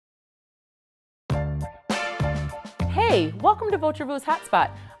Hey, welcome to Votre's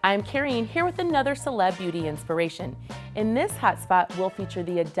Hotspot. I'm Karine here with another celeb beauty inspiration. In this hotspot, we'll feature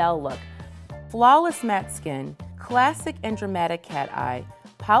the Adele look. Flawless matte skin, classic and dramatic cat eye,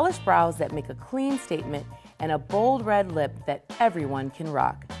 polished brows that make a clean statement, and a bold red lip that everyone can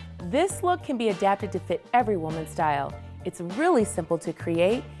rock. This look can be adapted to fit every woman's style. It's really simple to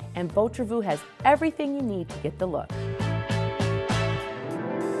create, and Votre has everything you need to get the look.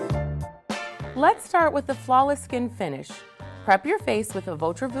 Let's start with the flawless skin finish. Prep your face with a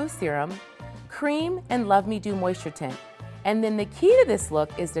Votre serum, cream, and Love Me Do moisture tint. And then the key to this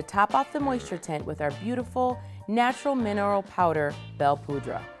look is to top off the moisture tint with our beautiful natural mineral powder, Belle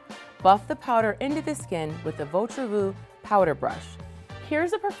Poudre. Buff the powder into the skin with the Votre powder brush.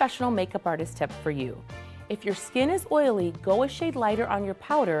 Here's a professional makeup artist tip for you. If your skin is oily, go a shade lighter on your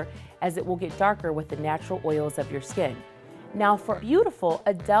powder as it will get darker with the natural oils of your skin. Now for beautiful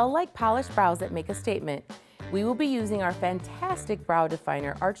Adele-like polished brows that make a statement, we will be using our fantastic brow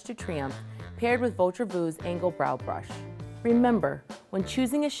definer Arch de Triomphe paired with Votre's Angle Brow Brush. Remember, when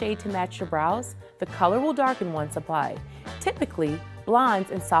choosing a shade to match your brows, the color will darken once applied. Typically,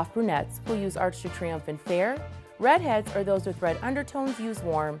 blondes and soft brunettes will use Arch de Triomphe in fair, redheads or those with red undertones use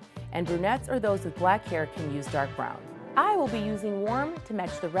warm, and brunettes or those with black hair can use dark brown. I will be using warm to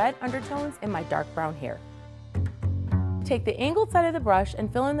match the red undertones in my dark brown hair. Take the angled side of the brush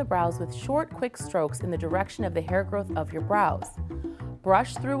and fill in the brows with short, quick strokes in the direction of the hair growth of your brows.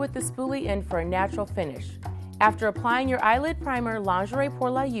 Brush through with the spoolie end for a natural finish. After applying your eyelid primer Lingerie pour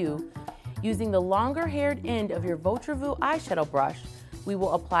la You, using the longer haired end of your Votre eyeshadow brush, we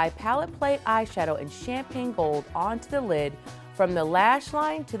will apply palette plate eyeshadow in champagne gold onto the lid from the lash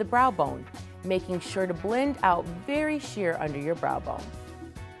line to the brow bone, making sure to blend out very sheer under your brow bone.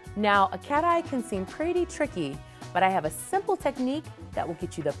 Now, a cat eye can seem pretty tricky, but I have a simple technique that will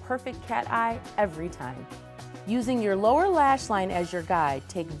get you the perfect cat eye every time. Using your lower lash line as your guide,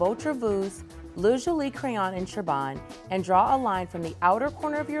 take Votre's Le Jolie Crayon in Charbon and draw a line from the outer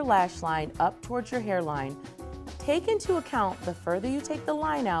corner of your lash line up towards your hairline. Take into account the further you take the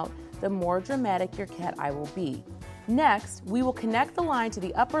line out, the more dramatic your cat eye will be. Next, we will connect the line to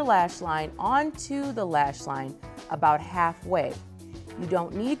the upper lash line onto the lash line about halfway. You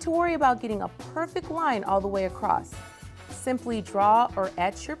don't need to worry about getting a perfect line all the way across. Simply draw or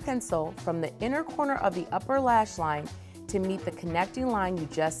etch your pencil from the inner corner of the upper lash line to meet the connecting line you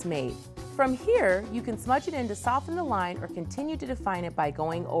just made. From here, you can smudge it in to soften the line or continue to define it by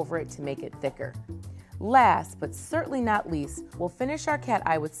going over it to make it thicker. Last, but certainly not least, we'll finish our cat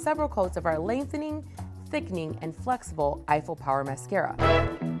eye with several coats of our lengthening, thickening, and flexible Eiffel Power Mascara.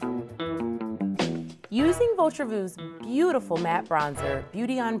 Using Votre's beautiful matte bronzer,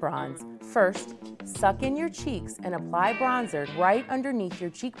 Beauty on Bronze, first, suck in your cheeks and apply bronzer right underneath your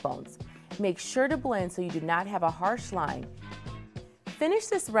cheekbones. Make sure to blend so you do not have a harsh line. Finish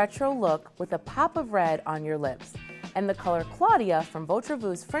this retro look with a pop of red on your lips. And the color Claudia from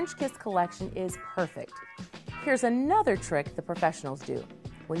Votre's French Kiss collection is perfect. Here's another trick the professionals do.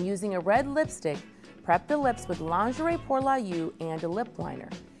 When using a red lipstick, prep the lips with Lingerie pour la You and a lip liner.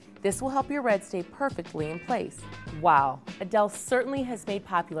 This will help your red stay perfectly in place. Wow, Adele certainly has made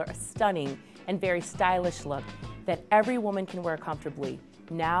popular a stunning and very stylish look that every woman can wear comfortably.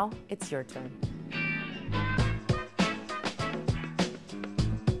 Now it's your turn.